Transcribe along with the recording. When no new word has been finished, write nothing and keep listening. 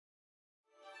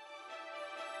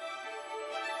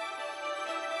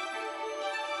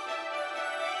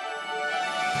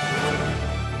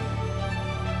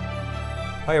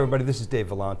Hi everybody, this is Dave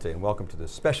Vellante and welcome to this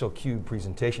special CUBE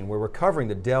presentation where we're covering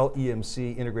the Dell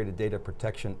EMC Integrated Data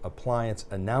Protection Appliance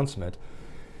announcement.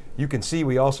 You can see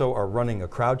we also are running a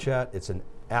crowd chat. It's an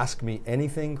Ask Me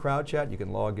Anything crowd chat. You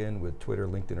can log in with Twitter,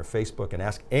 LinkedIn, or Facebook and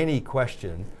ask any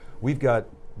question. We've got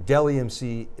Dell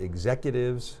EMC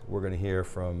executives. We're going to hear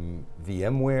from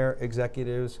VMware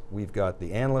executives. We've got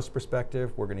the analyst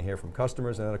perspective. We're going to hear from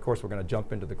customers. And then of course we're going to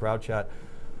jump into the crowd chat.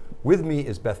 With me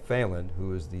is Beth Phelan,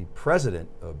 who is the president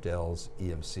of Dell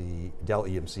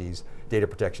EMC's Data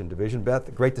Protection Division.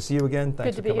 Beth, great to see you again.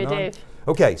 Thanks for coming on. Good to be here, Dave.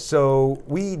 Okay, so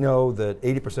we know that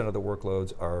 80% of the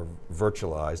workloads are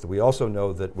virtualized. We also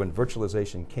know that when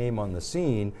virtualization came on the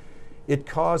scene, it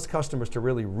caused customers to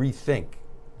really rethink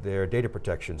their data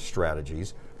protection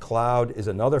strategies. Cloud is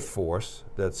another force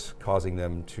that's causing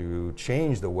them to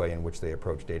change the way in which they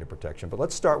approach data protection. But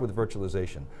let's start with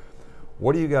virtualization.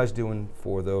 What are you guys doing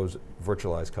for those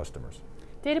virtualized customers?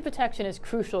 Data protection is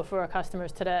crucial for our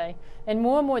customers today, and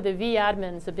more the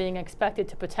vAdmins are being expected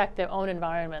to protect their own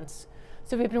environments.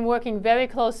 So we've been working very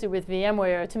closely with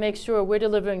VMware to make sure we're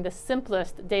delivering the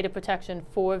simplest data protection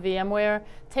for VMware,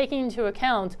 taking into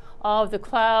account all of the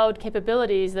cloud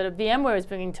capabilities that VMware is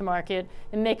bringing to market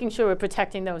and making sure we're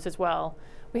protecting those as well.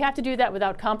 We have to do that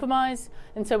without compromise,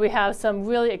 and so we have some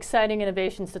really exciting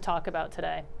innovations to talk about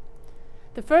today.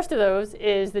 The first of those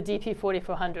is the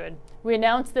DP4400. We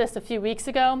announced this a few weeks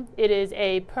ago. It is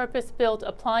a purpose-built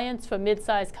appliance for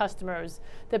mid-sized customers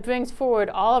that brings forward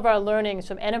all of our learnings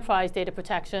from enterprise data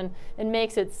protection and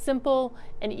makes it simple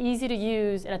and easy to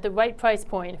use and at the right price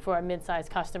point for our mid-sized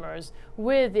customers,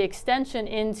 with the extension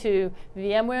into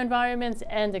VMware environments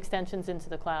and extensions into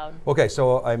the cloud. Okay,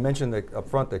 so I mentioned that up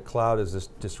front that cloud is this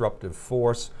disruptive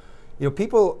force. You know,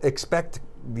 people expect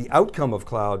the outcome of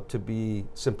cloud to be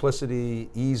simplicity,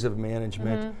 ease of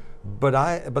management,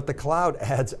 but the cloud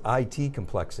adds IT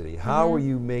complexity. How are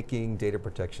you making data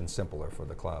protection simpler for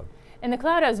the cloud? And the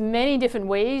cloud has many different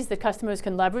ways that customers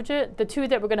can leverage it. The two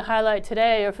that we're going to highlight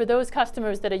today are for those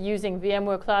customers that are using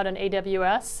VMware Cloud on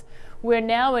AWS. We're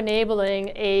now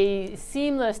enabling a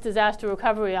seamless disaster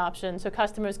recovery option so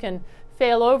customers can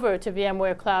fail over to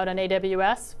VMware Cloud on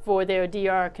AWS for their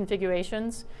DR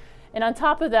configurations. And on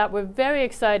top of that, we're very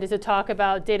excited to talk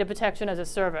about data protection as a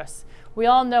service. We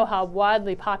all know how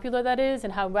widely popular that is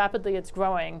and how rapidly it's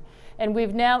growing. And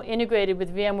we've now integrated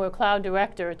with VMware Cloud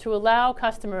Director to allow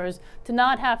customers to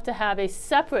not have to have a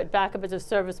separate backup as a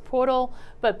service portal,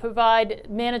 but provide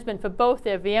management for both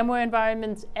their VMware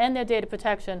environments and their data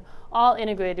protection, all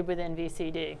integrated within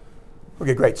VCD.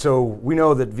 Okay, great. So we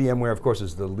know that VMware, of course,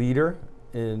 is the leader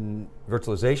in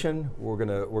virtualization. We're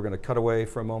going to cut away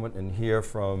for a moment and hear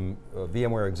from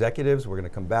VMware executives. We're going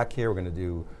to come back here. We're going to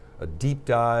do a deep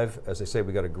dive. As I say,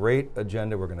 we've got a great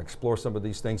agenda. We're going to explore some of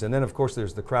these things. And then, of course,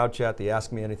 there's the crowd chat, the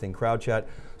Ask Me Anything crowd chat.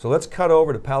 So let's cut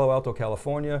over to Palo Alto,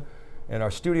 California, and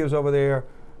our studios over there.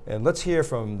 And let's hear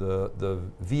from the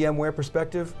VMware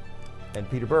perspective. And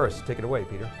Peter Burris, take it away,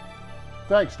 Peter.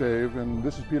 Thanks, Dave. And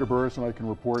this is Peter Burris, and I can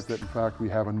report that, in fact, we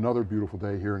have another beautiful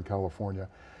day here in California.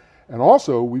 And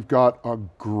also, we've got a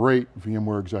great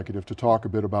VMware executive to talk a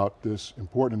bit about this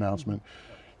important announcement.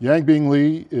 Yangbing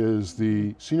Li is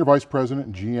the Senior Vice President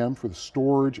and GM for the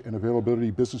Storage and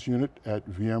Availability Business Unit at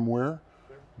VMware.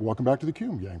 Welcome back to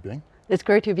theCUBE, Yangbing. It's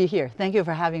great to be here. Thank you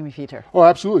for having me, Peter. Oh,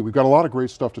 absolutely. We've got a lot of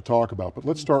great stuff to talk about, but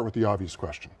let's start with the obvious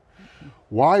question.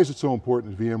 Why is it so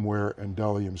important that VMware and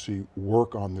Dell EMC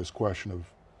work on this question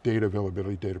of data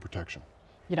availability, data protection?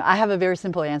 You know, I have a very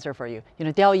simple answer for you. You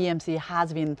know, Dell EMC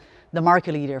has been the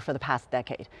market leader for the past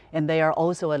decade, and they are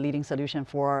also a leading solution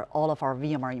for all of our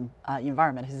VMware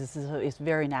environments. It's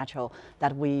very natural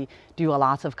that we do a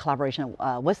lot of collaboration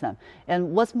with them.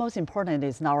 And what's most important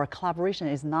is our collaboration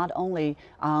is not only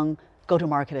on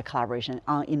go-to-market collaboration,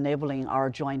 on enabling our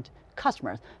joint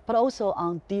customers, but also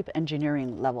on deep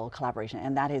engineering level collaboration,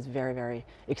 and that is very, very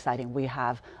exciting. We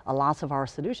have lots of our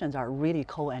solutions are really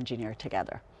co-engineered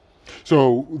together.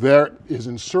 So that is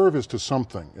in service to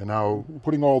something, and now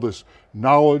putting all this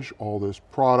knowledge, all this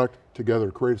product together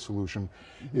to create a solution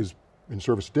is in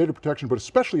service to data protection, but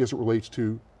especially as it relates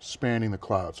to spanning the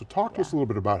cloud. So talk to us a little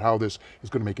bit about how this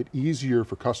is going to make it easier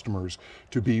for customers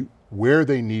to be where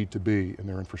they need to be in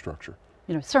their infrastructure.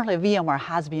 You know, certainly VMware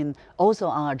has been also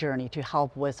on a journey to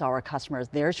help with our customers,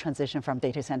 their transition from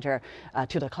data center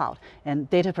to the cloud. And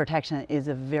data protection is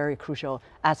a very crucial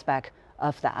aspect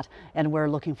of that. And we're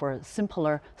looking for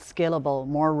simpler, scalable,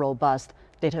 more robust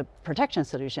data protection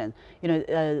solution.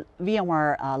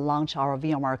 VMware launched our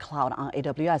VMware Cloud on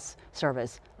AWS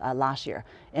service last year,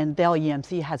 and Dell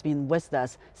EMC has been with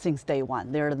us since day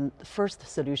one. They're the first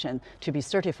solution to be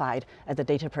certified as a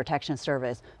data protection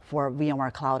service for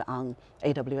VMware Cloud on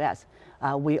AWS.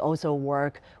 We also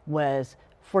work with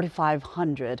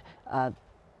 4,500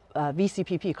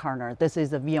 VCPP partner. This is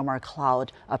the VMware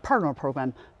Cloud partner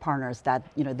program partners that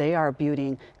they are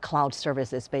building cloud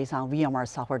services based on VMware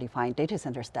software-defined data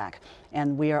center stack.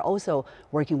 And we are also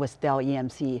working with Dell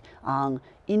EMC on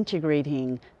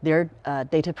integrating their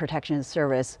data protection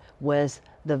service with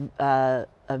the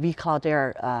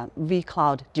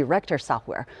vCloud Director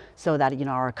software, so that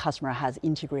our customer has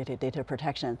integrated data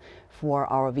protection for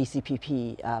our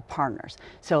VCPP partners.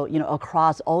 So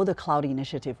across all the cloud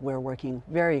initiative, we're working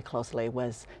very closely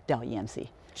with Dell EMC.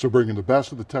 So bringing the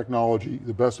best of the technology,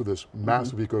 the best of this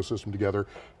massive ecosystem together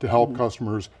to help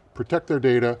customers protect their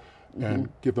data and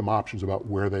give them options about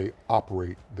where they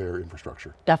operate their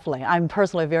infrastructure. Definitely. I'm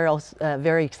personally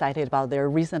very excited about their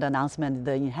recent announcement,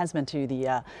 the enhancement to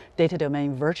the Data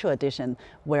Domain Virtual Edition,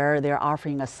 where they're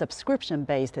offering a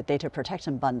subscription-based data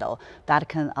protection bundle that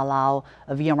can allow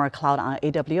a VMware Cloud on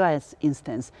AWS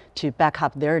instance to back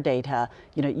up their data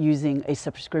using a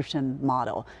subscription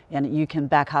model. And you can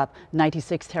back up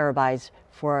 96 terabytes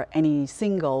for any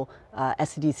single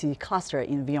SDC cluster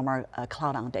in VMware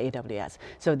Cloud on the AWS.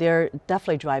 So they're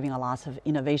definitely driving a lot of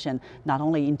innovation, not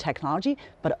only in technology,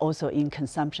 but also in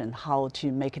consumption, how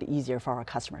to make it easier for our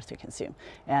customers to consume.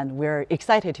 And we're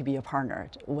excited to be a partner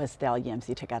with Dell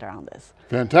EMC together on this.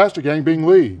 Fantastic, Yangbing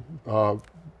Li,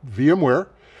 VMware.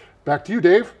 Back to you,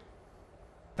 Dave.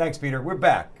 Thanks, Peter. We're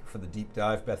back for the deep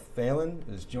dive. Beth Phelan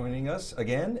is joining us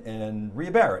again, and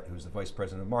Rhea Barrett, who's the Vice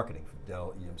President of Marketing for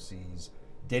Dell EMC's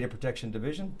Data Protection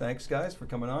Division. Thanks, guys, for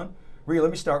coming on. Rhea,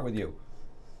 let me start with you.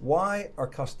 Why are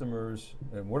customers,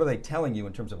 and what are they telling you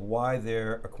in terms of why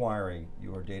they're acquiring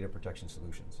your data protection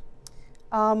solutions?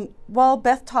 Well,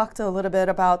 Beth talked a little bit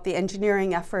about the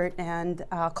engineering effort and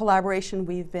collaboration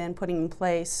we've been putting in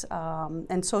place,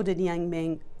 and so did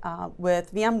Yangbing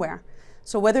with VMware.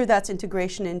 So whether that's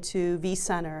integration into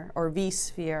vCenter or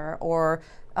vSphere or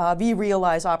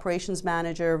vRealize Operations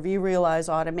Manager, vRealize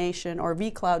Automation, or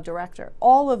vCloud Director,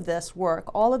 all of this work,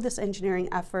 all of this engineering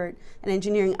effort and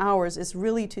engineering hours is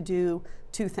really to do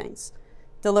two things: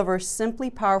 deliver simply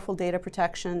powerful data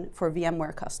protection for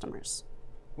VMware customers.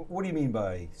 What do you mean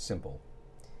by simple?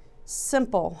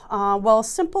 Simple. Well,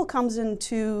 simple comes in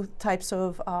two types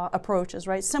of approaches,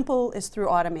 right? Simple is through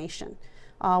automation.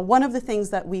 One of the things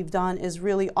that we've done is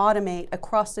really automate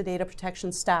across the data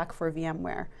protection stack for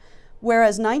VMware.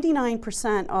 Whereas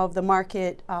 99% of the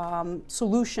market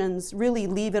solutions really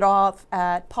leave it off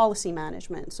at policy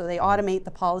management. So they automate the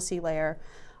policy layer.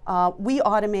 We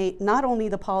automate not only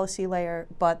the policy layer,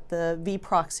 but the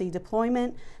vProxy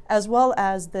deployment, as well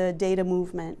as the data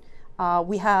movement.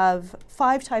 We have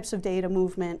 5 types of data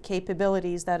movement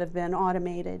capabilities that have been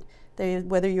automated.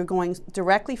 Whether you're going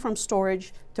directly from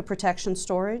storage to protection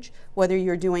storage, whether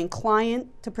you're doing client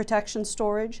to protection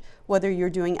storage, whether you're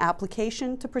doing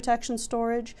application to protection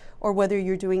storage, or whether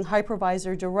you're doing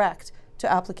hypervisor direct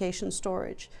to application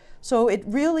storage. So it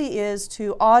really is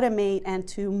to automate and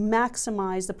to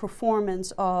maximize the performance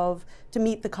to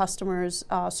meet the customer's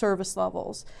service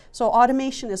levels. So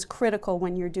automation is critical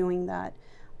when you're doing that.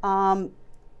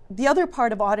 The other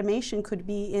part of automation could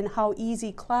be in how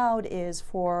easy cloud is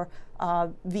for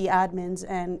vAdmins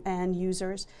and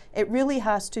users. It really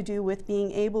has to do with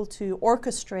being able to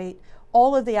orchestrate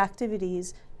all of the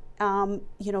activities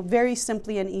very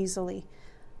simply and easily.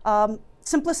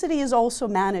 Simplicity is also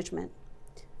management.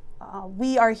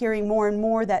 We are hearing more and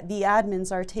more that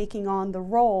vAdmins are taking on the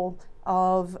role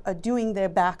of doing their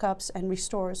backups and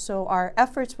restores. So our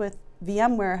efforts with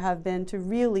VMware have been to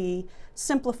really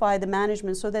simplify the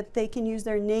management so that they can use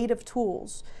their native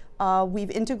tools. We've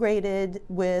integrated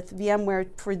with VMware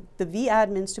for the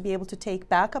vAdmins to be able to take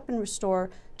backup and restore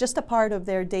just a part of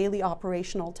their daily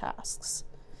operational tasks.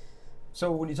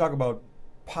 So when you talk about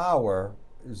power,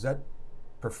 is that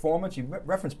performance? You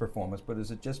referenced performance, but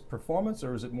is it just performance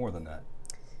or is it more than that?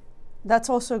 That's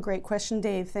also a great question,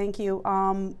 Dave. Thank you.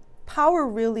 Power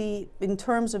really, in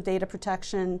terms of data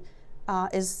protection,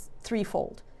 is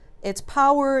threefold. It's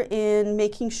power in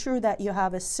making sure that you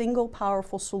have a single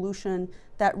powerful solution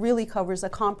that really covers a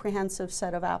comprehensive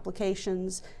set of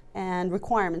applications and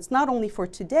requirements, not only for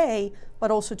today, but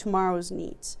also tomorrow's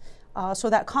needs. So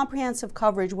that comprehensive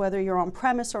coverage, whether you're on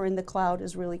premise or in the cloud,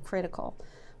 is really critical.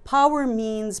 Power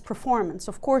means performance.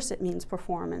 Of course it means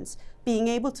performance. Being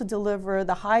able to deliver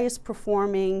the highest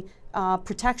performing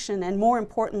protection and, more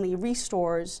importantly,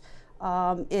 restores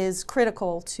is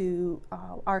critical to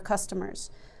our customers.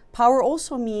 Power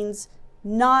also means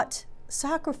not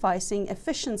sacrificing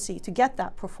efficiency to get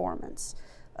that performance.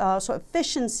 So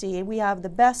efficiency, we have the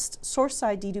best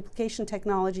source-side deduplication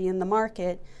technology in the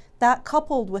market. That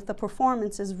coupled with the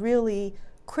performance is really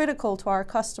critical to our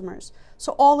customers.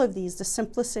 So all of these, the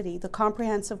simplicity, the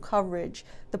comprehensive coverage,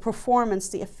 the performance,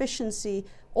 the efficiency,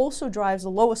 also drives the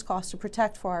lowest cost to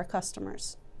protect for our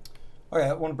customers. Okay,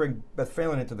 I want to bring Beth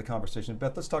Phelan into the conversation.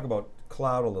 Beth, let's talk about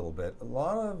cloud a little bit. A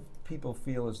lot of people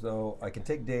feel as though I can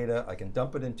take data, I can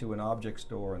dump it into an object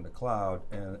store in the cloud,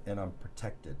 and I'm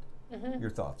protected. Your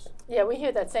thoughts? Yeah, we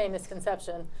hear that same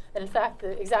misconception. And in fact,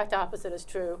 the exact opposite is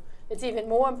true. It's even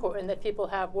more important that people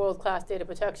have world-class data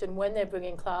protection when they're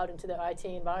bringing cloud into their IT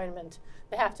environment.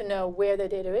 They have to know where their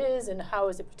data is and how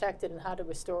is it protected and how to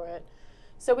restore it.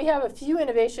 So we have a few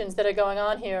innovations that are going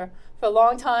on here. For a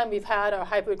long time, we've had our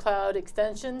hybrid cloud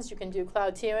extensions. You can do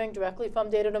cloud tiering directly from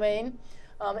data domain.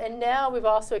 And now we've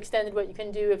also extended what you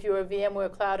can do if you're a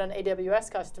VMware Cloud on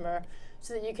AWS customer,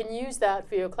 so that you can use that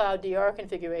for your cloud DR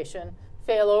configuration,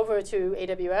 fail over to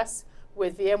AWS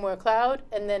with VMware Cloud,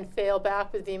 and then fail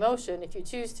back with vMotion if you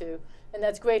choose to. And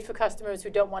that's great for customers who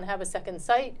don't want to have a second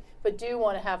site, but do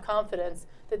want to have confidence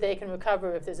that they can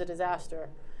recover if there's a disaster.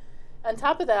 On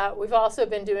top of that, we've also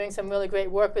been doing some really great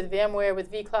work with VMware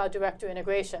with vCloud Director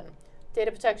integration.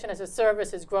 Data protection as a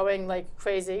service is growing like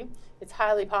crazy. It's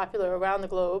highly popular around the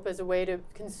globe as a way to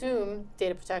consume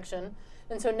data protection.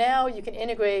 And so now you can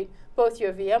integrate both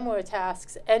your VMware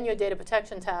tasks and your data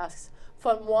protection tasks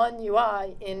from one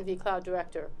UI in vCloud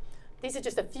Director. These are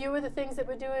just a few of the things that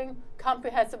we're doing.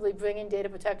 Comprehensively bringing data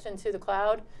protection to the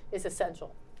cloud is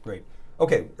essential. Great.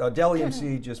 Okay, Dell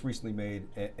EMC just recently made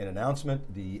an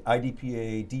announcement, the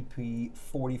IDPA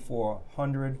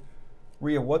DP4400.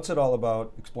 Ria, what's it all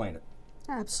about? Explain it.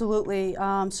 Absolutely.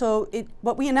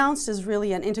 What we announced is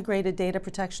really an integrated data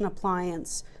protection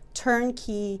appliance,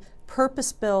 turnkey,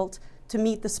 purpose-built to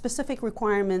meet the specific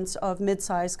requirements of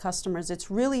mid-sized customers.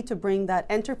 It's really to bring that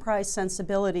enterprise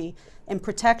sensibility and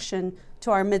protection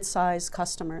to our mid-sized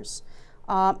customers.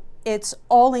 It's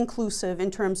all-inclusive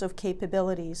in terms of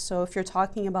capabilities. So if you're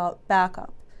talking about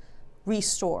backup,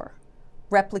 restore,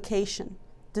 replication,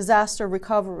 disaster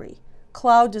recovery,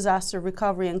 cloud disaster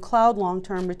recovery, and cloud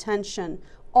long-term retention,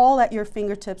 all at your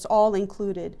fingertips, all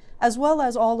included, as well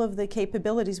as all of the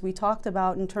capabilities we talked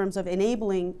about in terms of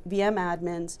enabling VM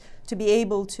admins to be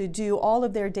able to do all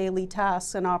of their daily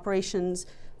tasks and operations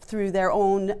through their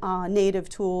own native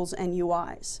tools and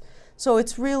UIs. So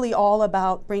it's really all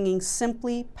about bringing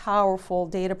simply powerful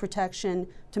data protection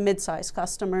to mid-sized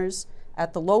customers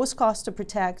at the lowest cost to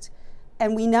protect.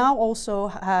 And we now also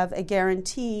have a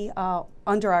guarantee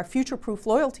under our future-proof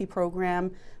loyalty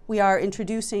program. We are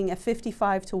introducing a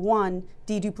 55-to-1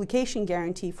 deduplication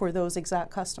guarantee for those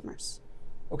exact customers.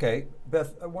 Okay,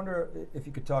 Beth, I wonder if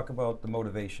you could talk about the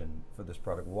motivation for this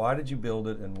product. Why did you build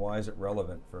it, and why is it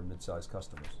relevant for mid-sized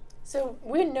customers? So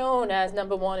we're known as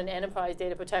 #1 in enterprise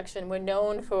data protection. We're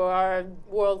known for our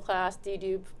world-class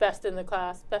dedupe, best in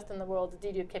the world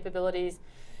dedupe capabilities.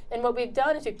 And what we've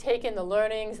done is we've taken the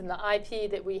learnings and the IP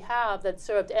that we have that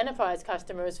served enterprise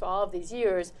customers for all of these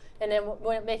years, and then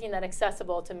we're making that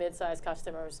accessible to mid-sized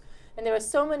customers. And there are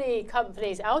so many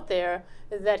companies out there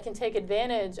that can take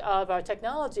advantage of our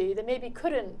technology that maybe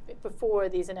couldn't before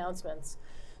these announcements.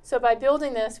 So by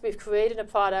building this, we've created a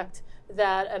product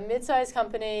that a mid-sized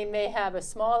company may have a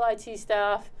small IT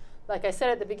staff, like I said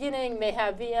at the beginning, may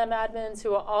have VM admins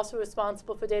who are also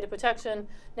responsible for data protection.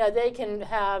 Now they can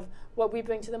have what we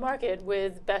bring to the market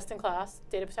with best-in-class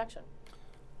data protection.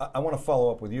 I want to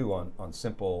follow up with you on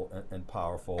simple and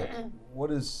powerful. What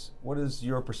is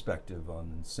your perspective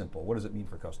on simple? What does it mean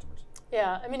for customers?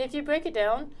 Yeah, I mean, if you break it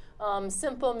down,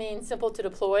 simple means simple to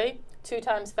deploy, 2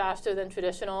 times faster than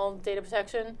traditional data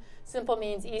protection. Simple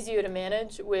means easier to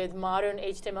manage with modern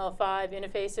HTML5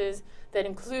 interfaces that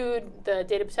include the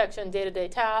data protection day-to-day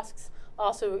tasks,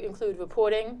 also include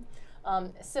reporting.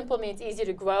 Simple means easy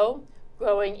to grow,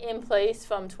 growing in place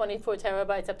from 24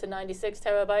 terabytes up to 96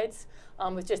 terabytes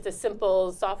with just a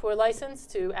simple software license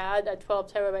to add at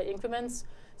 12 terabyte increments.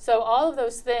 So all of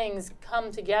those things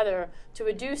come together to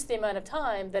reduce the amount of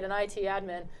time that an IT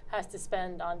admin has to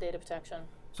spend on data protection.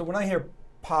 So when I hear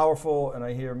powerful and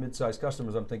I hear mid-sized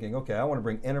customers, I'm thinking, okay, I want to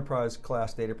bring enterprise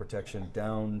class data protection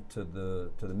down to the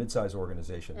mid-sized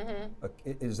organization.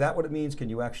 Is that what it means? Can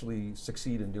you actually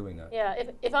succeed in doing that? Yeah,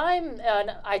 if I'm an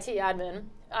IT admin,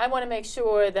 I want to make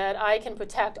sure that I can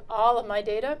protect all of my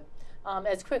data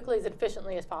as quickly, as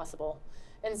efficiently as possible.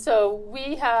 And so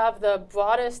we have the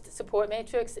broadest support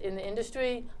matrix in the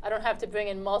industry. I don't have to bring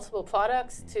in multiple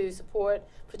products to support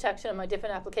protection of my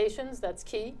different applications. That's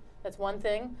key. That's one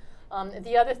thing.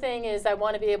 The other thing is I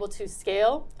want to be able to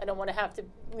scale. I don't want to have to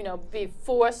be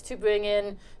forced to bring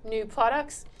in new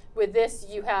products. With this,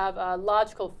 you have a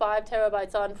logical 5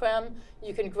 terabytes on-prem.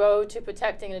 You can grow to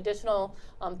protecting an additional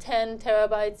 10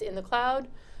 terabytes in the cloud.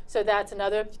 So that's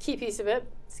another key piece of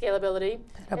it, scalability.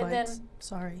 Petabytes, and then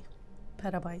sorry.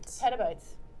 Petabytes.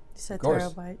 Petabytes. You said Of course.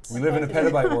 terabytes. We live in a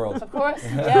petabyte world. Of course,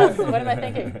 yes. What am I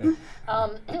thinking?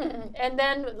 And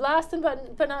then last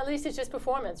but not least is just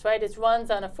performance, right? It runs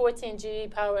on a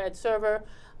 14G PowerEdge server.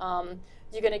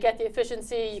 You're going to get the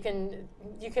efficiency.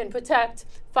 You can protect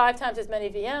 5 times as many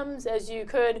VMs as you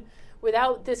could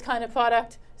without this kind of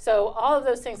product. So all of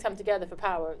those things come together for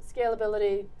power: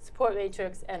 scalability, support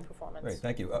matrix, and performance. Great,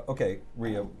 thank you. Okay,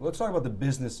 Ria, let's talk about the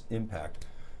business impact.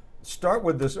 Start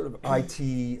with the sort of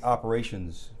IT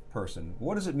operations person.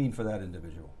 What does it mean for that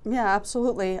individual? Yeah,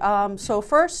 absolutely. So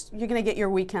first, you're going to get your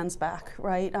weekends back,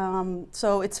 right?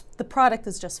 So the product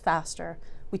is just faster.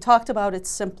 We talked about it's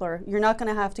simpler. You're not going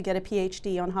to have to get a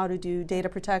PhD on how to do data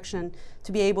protection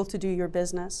to be able to do your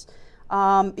business.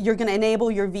 You're going to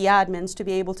enable your vAdmins to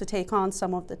be able to take on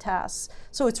some of the tasks.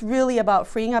 So it's really about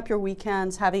freeing up your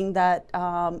weekends, having that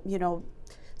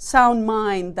sound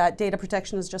mind that data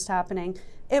protection is just happening.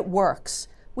 It works.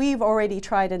 We've already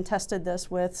tried and tested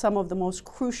this with some of the most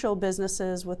crucial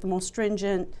businesses with the most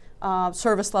stringent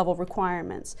service level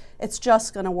requirements. It's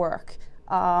just going to work.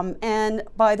 And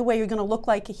by the way, you're going to look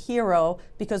like a hero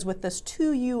because with this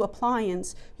 2U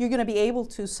appliance, you're going to be able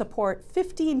to support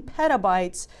 15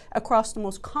 petabytes across the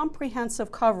most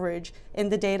comprehensive coverage in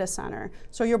the data center.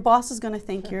 So your boss is going to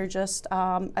think you're just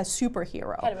a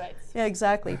superhero. Petabytes. Yeah,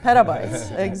 exactly.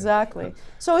 Petabytes. Exactly.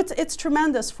 So it's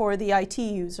tremendous for the IT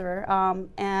user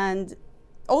and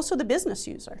also the business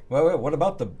user. Wait, what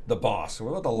about the boss? What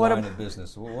about the line of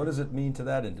business? What does it mean to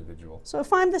that individual? So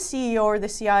if I'm the CEO or the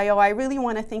CIO, I really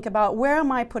want to think about where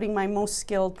am I putting my most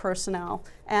skilled personnel?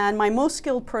 And my most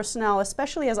skilled personnel,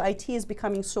 especially as IT is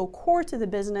becoming so core to the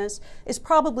business, is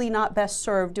probably not best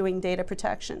served doing data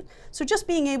protection. So just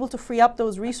being able to free up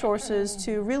those resources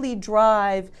to really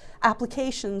drive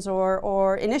applications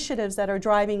or initiatives that are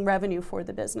driving revenue for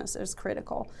the business is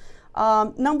critical.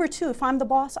 Number 2, if I'm the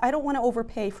boss, I don't want to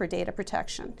overpay for data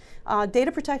protection.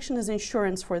 Data protection is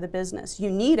insurance for the business.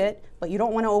 You need it, but you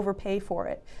don't want to overpay for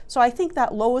it. So I think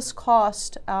that lowest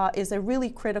cost is a really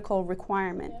critical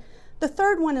requirement. Yeah. The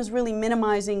third one is really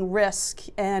minimizing risk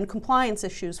and compliance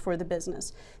issues for the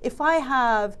business. If I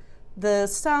have the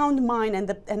sound mind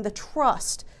and the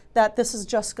trust that this is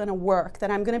just going to work,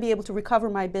 that I'm going to be able to recover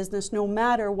my business no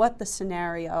matter what the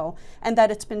scenario, and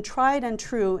that it's been tried and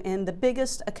true in the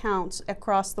biggest accounts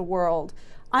across the world,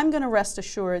 I'm going to rest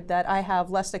assured that I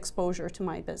have less exposure to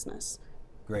my business.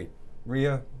 Great.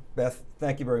 Ria, Beth,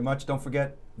 thank you very much. Don't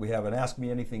forget, we have an Ask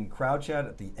Me Anything crowd chat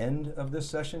at the end of this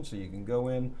session, so you can go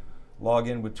in, log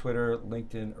in with Twitter,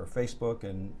 LinkedIn, or Facebook,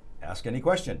 and ask any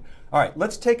question. All right,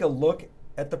 let's take a look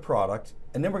at the product,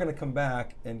 and then we're going to come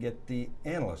back and get the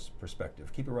analyst's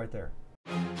perspective. Keep it right there.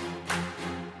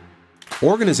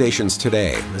 Organizations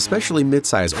today, especially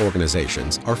mid-sized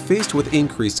organizations, are faced with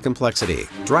increased complexity,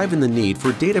 driving the need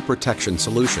for data protection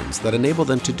solutions that enable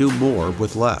them to do more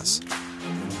with less.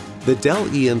 The Dell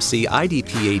EMC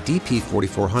IDPA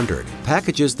DP4400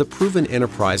 packages the proven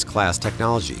enterprise-class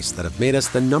technologies that have made us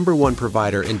the #1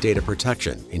 provider in data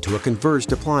protection into a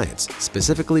converged appliance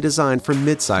specifically designed for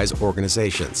mid-size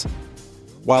organizations.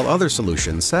 While other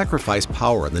solutions sacrifice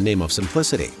power in the name of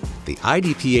simplicity, the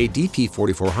IDPA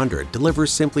DP4400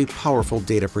 delivers simply powerful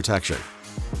data protection.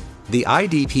 The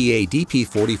IDPA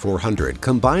DP4400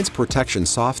 combines protection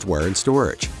software and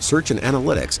storage, search and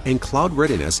analytics, and cloud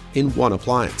readiness in one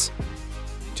appliance.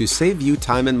 To save you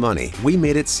time and money, we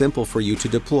made it simple for you to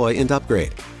deploy and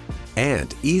upgrade,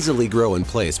 and easily grow in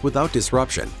place without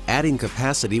disruption, adding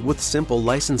capacity with simple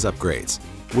license upgrades,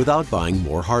 without buying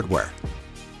more hardware.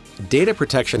 Data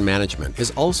protection management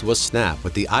is also a snap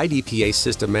with the IDPA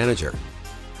System Manager.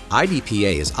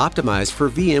 IDPA is optimized for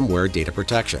VMware data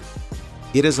protection.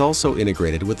 It is also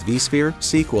integrated with vSphere,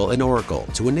 SQL, and Oracle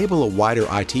to enable a wider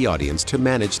IT audience to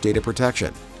manage data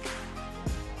protection.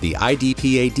 The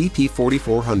IDPA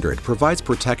DP4400 provides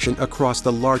protection across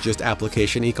the largest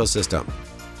application ecosystem.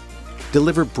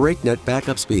 Deliver breakneck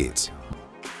backup speeds,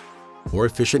 more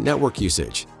efficient network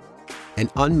usage, and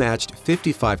unmatched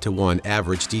 55-to-1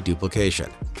 average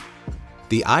deduplication.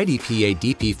 The IDPA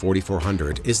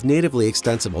DP4400 is natively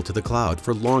extensible to the cloud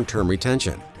for long-term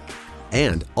retention,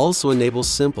 and also enables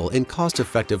simple and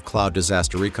cost-effective cloud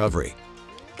disaster recovery.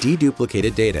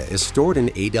 Deduplicated data is stored in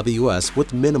AWS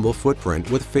with minimal footprint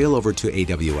with failover to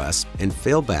AWS and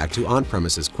failback to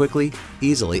on-premises quickly,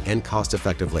 easily, and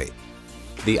cost-effectively.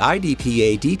 The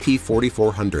IDPA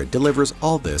DP4400 delivers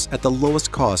all this at the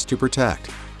lowest cost to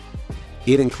protect.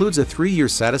 It includes a 3-year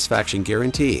satisfaction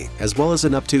guarantee, as well as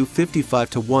an up to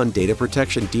 55-to-1 data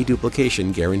protection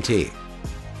deduplication guarantee.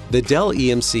 The Dell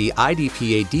EMC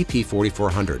IDPA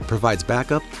DP4400 provides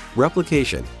backup,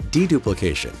 replication,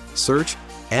 deduplication, search,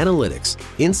 analytics,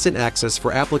 instant access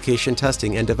for application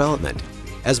testing and development,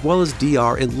 as well as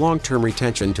DR and long-term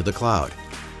retention to the cloud.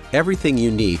 Everything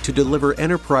you need to deliver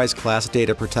enterprise-class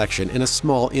data protection in a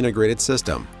small integrated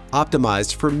system,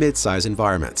 optimized for mid-size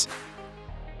environments.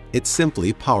 It's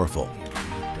simply powerful.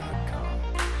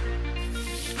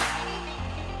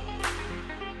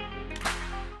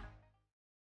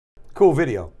 Cool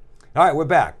video. All right, we're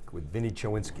back with Vinny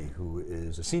Chowinski, who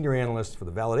is a senior analyst for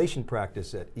the validation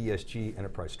practice at ESG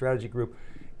Enterprise Strategy Group.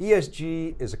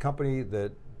 ESG is a company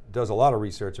that does a lot of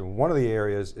research, and one of the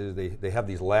areas is they have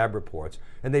these lab reports,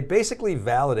 and they basically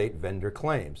validate vendor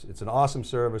claims. It's an awesome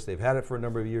service. They've had it for a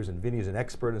number of years, and Vinny is an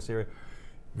expert in this area.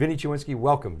 Vinny Chowinski,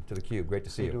 welcome to theCUBE. Great to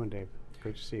see you. How you doing, Dave?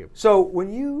 Great to see you. So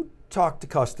when you talk to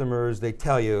customers, they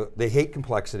tell you they hate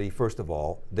complexity, first of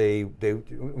all. They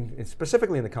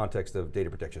specifically in the context of data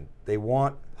protection, they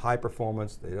want high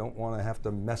performance, they don't want to have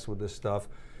to mess with this stuff,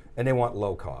 and they want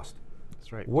low cost.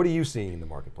 That's right. What are you seeing in the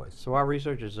marketplace? So our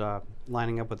research is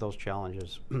lining up with those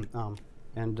challenges.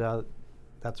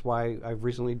 That's why I've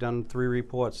recently done 3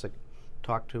 reports that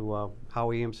talk to how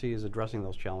EMC is addressing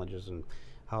those challenges and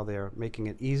how they're making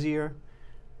it easier,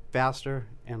 faster,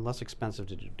 and less expensive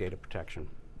to do data protection.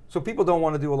 So people don't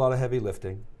want to do a lot of heavy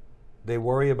lifting. They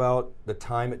worry about the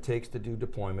time it takes to do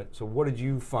deployment. So what did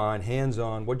you find,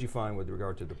 hands-on, what did you find with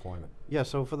regard to deployment? Yeah,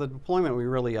 so for the deployment, we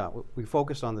really we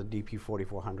focused on the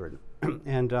DP4400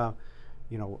 and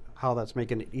you know, how that's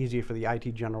making it easier for the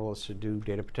IT generalists to do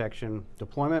data protection,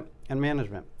 deployment, and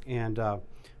management. And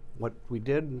what we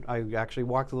did, I actually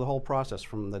walked through the whole process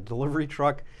from the delivery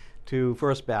truck to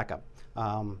first backup.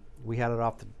 We had it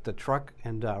off the truck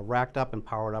and racked up and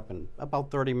powered up in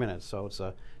about 30 minutes. So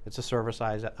it's a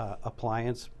server-size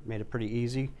appliance, made it pretty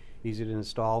easy to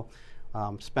install.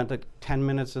 Spent 10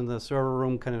 minutes in the server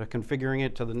room kind of configuring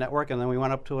it to the network, and then we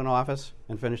went up to an office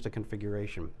and finished the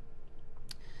configuration.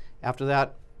 After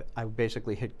that, I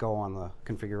basically hit go on the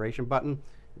configuration button,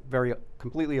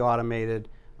 completely automated,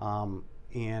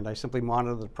 and I simply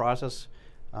monitored the process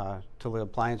till the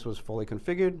appliance was fully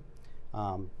configured.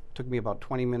 Took me about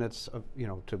 20 minutes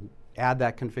to add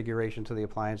that configuration to the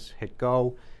appliance, hit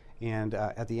go, and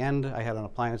at the end I had an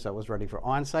appliance that was ready for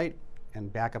on-site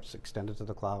and backups extended to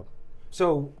the cloud.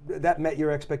 So that met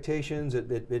your expectations?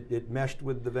 It meshed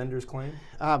with the vendor's claim?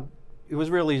 It was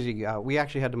real easy. We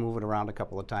actually had to move it around a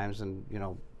couple of times, and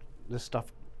this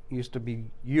stuff used to be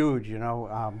huge,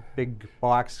 big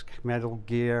box, metal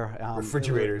gear.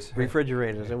 Refrigerators.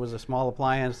 Refrigerators. It was a small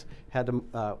appliance. Had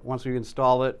to once we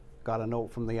installed it, got a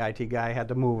note from the IT guy, had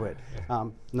to move it.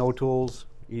 No tools,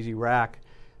 easy rack.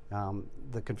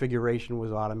 The configuration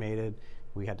was automated.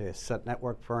 We had to set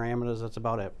network parameters, that's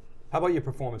about it. How about your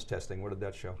performance testing? What did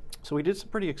that show? So we did some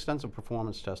pretty extensive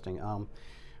performance testing.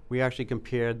 We actually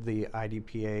compared the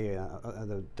IDPA,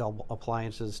 the Dell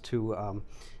appliances, to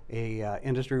a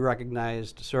industry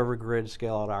recognized server grid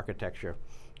scale-out architecture.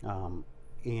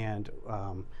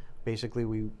 Basically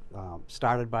we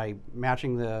started by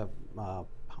matching the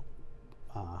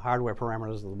hardware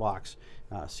parameters of the box,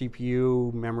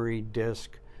 CPU, memory,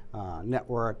 disk,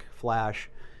 network, flash.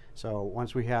 So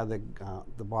once we had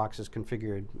the boxes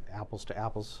configured apples to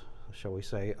apples, shall we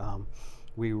say,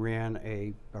 we ran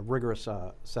a rigorous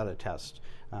set of tests.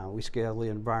 We scaled the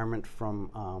environment from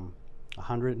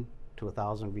 100 to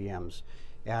 1,000 VMs,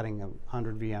 adding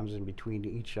 100 VMs in between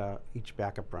each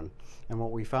backup run. And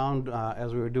what we found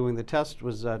as we were doing the test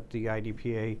was that the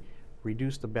IDPA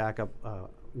reduced the backup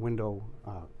window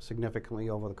significantly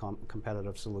over the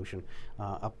competitive solution,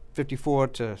 up 54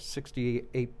 to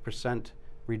 68%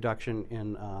 reduction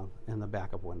in the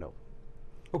backup window.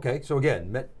 Okay, so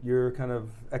again, met your kind of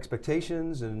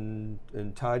expectations and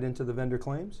tied into the vendor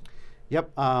claims?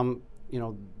 Yep,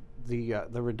 the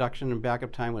reduction in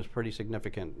backup time was pretty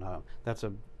significant. That's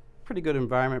a pretty good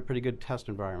environment, pretty good test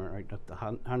environment, right? At the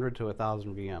 100 to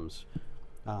 1,000 VMs.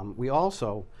 We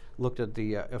also looked at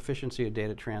the efficiency of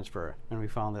data transfer, and we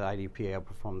found that IDPA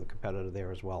outperformed the competitor there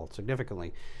as well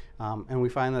significantly. And we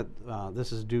find that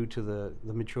this is due to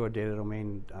the mature data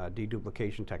domain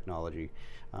deduplication technology.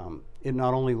 It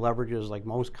not only leverages, like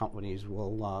most companies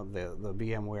will, the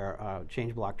VMware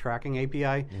change block tracking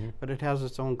API, but it has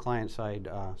its own client-side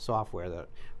software that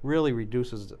really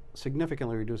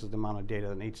significantly reduces the amount of data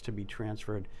that needs to be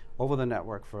transferred over the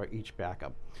network for each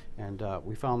backup. And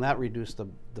we found that reduced the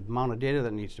amount of data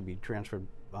that needs to be transferred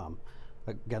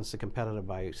against the competitor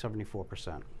by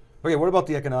 74%. Okay, what about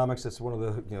the economics? That's one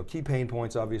of the key pain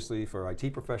points, obviously, for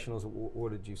IT professionals.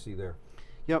 What did you see there?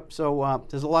 Yep, so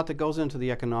there's a lot that goes into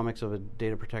the economics of a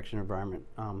data protection environment.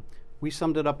 We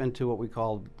summed it up into what we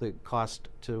called the cost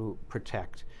to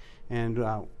protect. And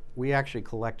we actually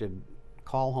collected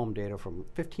call home data from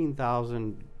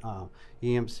 15,000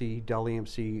 EMC, Dell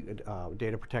EMC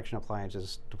data protection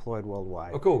appliances deployed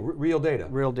worldwide. Oh, cool, real data.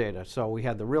 Real data. So we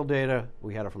had the real data,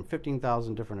 we had it from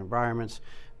 15,000 different environments.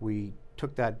 We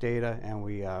took that data and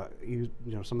we used,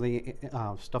 some of the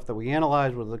stuff that we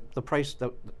analyzed was the price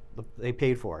that they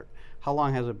paid for it. How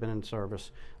long has it been in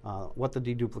service? What the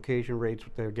deduplication rates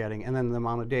they're getting, and then the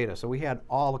amount of data. So we had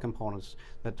all the components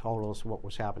that told us what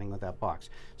was happening with that box.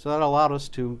 So that allowed us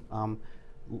to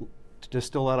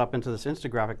distill that up into this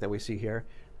infographic that we see here,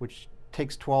 which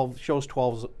shows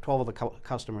 12 of the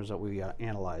customers that we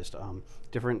analyzed.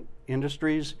 Different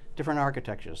industries, different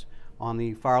architectures. On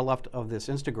the far left of this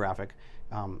infographic,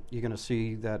 you're going to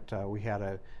see that we had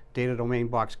a data domain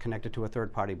box connected to a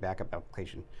third-party backup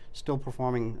application, still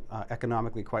performing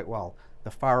economically quite well.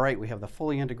 The far right, we have the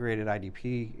fully integrated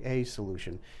IDPA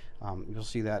solution. You'll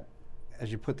see that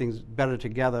as you put things better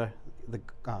together, the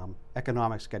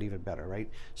economics get even better, right?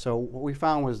 So what we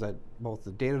found was that both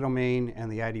the data domain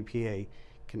and the IDPA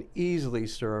can easily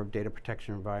serve data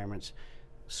protection environments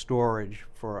storage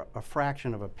for a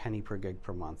fraction of a penny per gig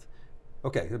per month.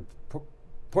 Okay,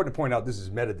 important to point out this is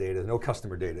metadata, no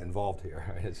customer data involved here.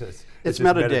 Right? It's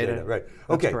metadata. Right. That's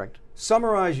okay. Correct.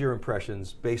 Summarize your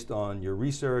impressions based on your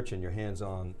research and your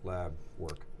hands-on lab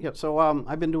work. Yeah, so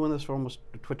I've been doing this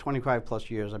for 25 plus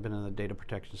years. I've been in the data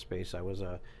protection space. I was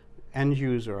a end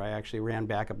user. I actually ran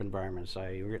backup environments.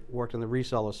 I worked in the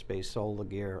reseller space, sold the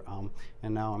gear,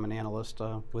 and now I'm an analyst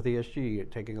with ESG,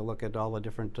 taking a look at all the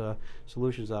different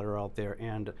solutions that are out there.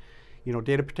 And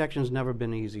data protection's never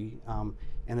been easy,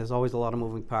 and there's always a lot of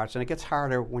moving parts, and it gets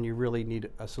harder when you really need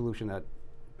a solution that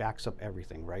backs up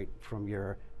everything, right? From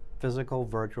your physical,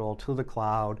 virtual, to the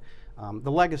cloud,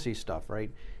 the legacy stuff,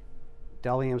 right?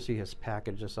 Dell EMC has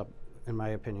packaged this up, in my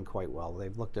opinion, quite well.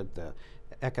 They've looked at the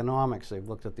economics, they've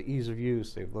looked at the ease of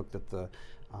use, they've looked at the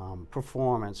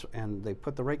performance, and they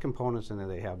put the right components in there.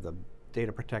 They have the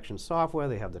data protection software,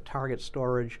 they have the target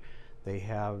storage, they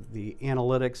have the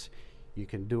analytics. You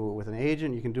can do it with an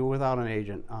agent, you can do it without an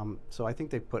agent. So I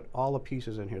think they've put all the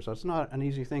pieces in here. So it's not an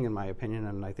easy thing in my opinion,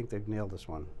 and I think they've nailed this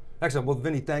one. Excellent. Well,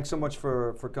 Vinny, thanks so much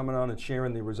for coming on and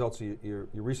sharing the results of your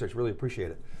research. Really appreciate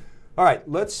it. All right,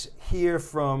 let's hear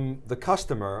from the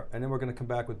customer, and then we're going to come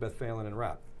back with Beth Phelan and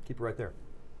wrap. Keep it right there.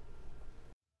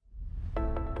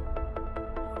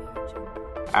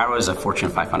 Arrow is a Fortune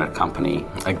 500 company,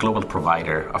 a global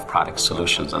provider of product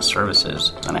solutions and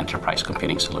services and enterprise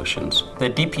computing solutions. The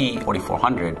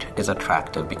DP4400 is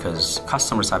attractive because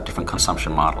customers have different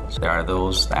consumption models. There are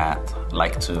those that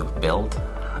like to build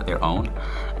their own,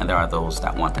 and there are those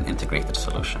that want an integrated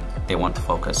solution. They want to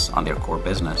focus on their core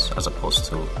business as opposed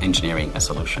to engineering a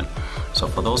solution. So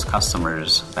for those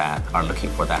customers that are looking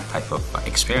for that type of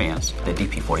experience, the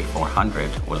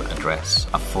DP4400 will address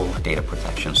a full data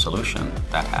protection solution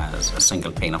that has a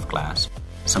single pane of glass,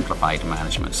 simplified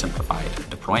management, simplified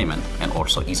deployment, and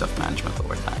also ease of management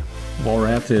over time.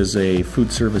 Borat is a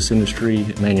food service industry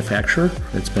manufacturer.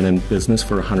 It's been in business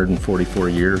for 144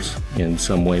 years. In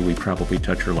some way, we probably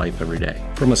touch your life every day.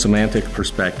 From a semantic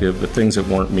perspective, the things that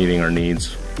weren't meeting our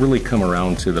needs really come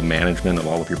around to the management of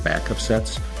all of your backup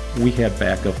sets. We had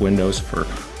backup windows for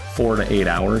 4 to 8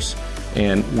 hours,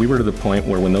 and we were to the point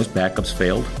where when those backups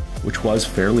failed, which was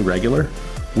fairly regular,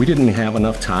 we didn't have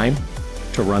enough time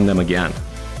to run them again.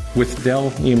 With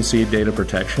Dell EMC Data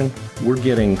Protection, we're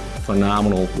getting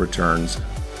phenomenal returns,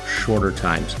 shorter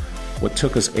times. What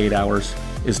took us 8 hours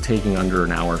is taking under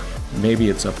an hour. Maybe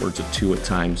it's upwards of 2 at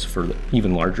times for the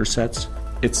even larger sets.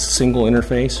 Its single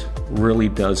interface really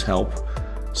does help.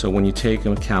 So when you take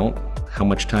into account how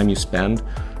much time you spend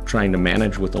trying to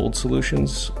manage with old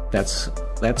solutions, that's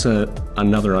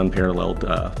another unparalleled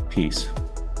piece.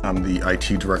 I'm the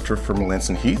IT director for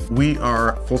Melanson Heath. We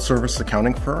are a full-service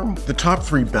accounting firm. The top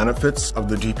 3 benefits of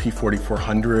the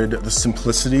DP4400, the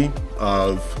simplicity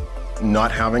of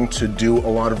not having to do a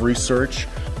lot of research,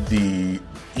 the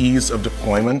ease of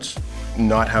deployment,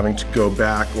 not having to go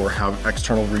back or have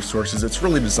external resources. It's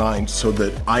really designed so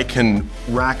that I can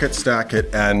rack it, stack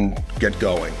it, and get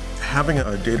going. Having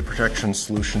a data protection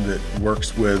solution that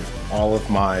works with all of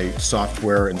my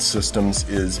software and systems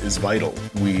is vital.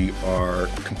 We are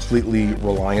completely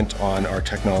reliant on our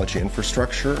technology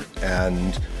infrastructure,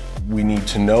 and we need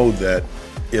to know that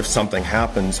if something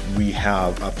happens, we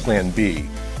have a plan B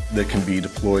that can be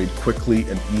deployed quickly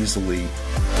and easily.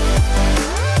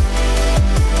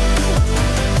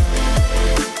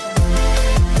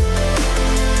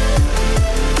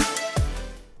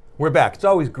 We're back. It's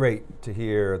always great to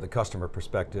hear the customer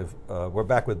perspective. We're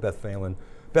back with Beth Phelan.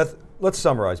 Beth, let's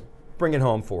summarize. Bring it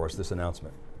home for us, this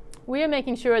announcement. We are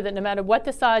making sure that no matter what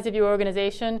the size of your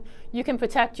organization, you can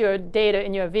protect your data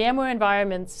in your VMware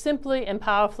environment simply and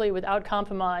powerfully without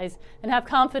compromise, and have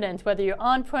confidence whether you're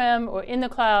on-prem or in the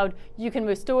cloud, you can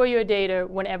restore your data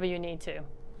whenever you need to.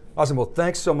 Awesome. Well,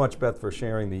 thanks so much, Beth, for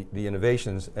sharing the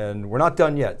innovations. And we're not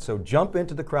done yet, so jump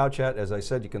into the crowd chat. As I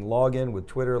said, you can log in with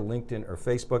Twitter, LinkedIn, or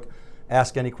Facebook.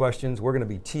 Ask any questions. We're going to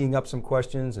be teeing up some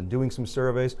questions and doing some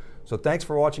surveys. So thanks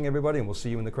for watching, everybody, and we'll see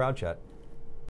you in the crowd chat.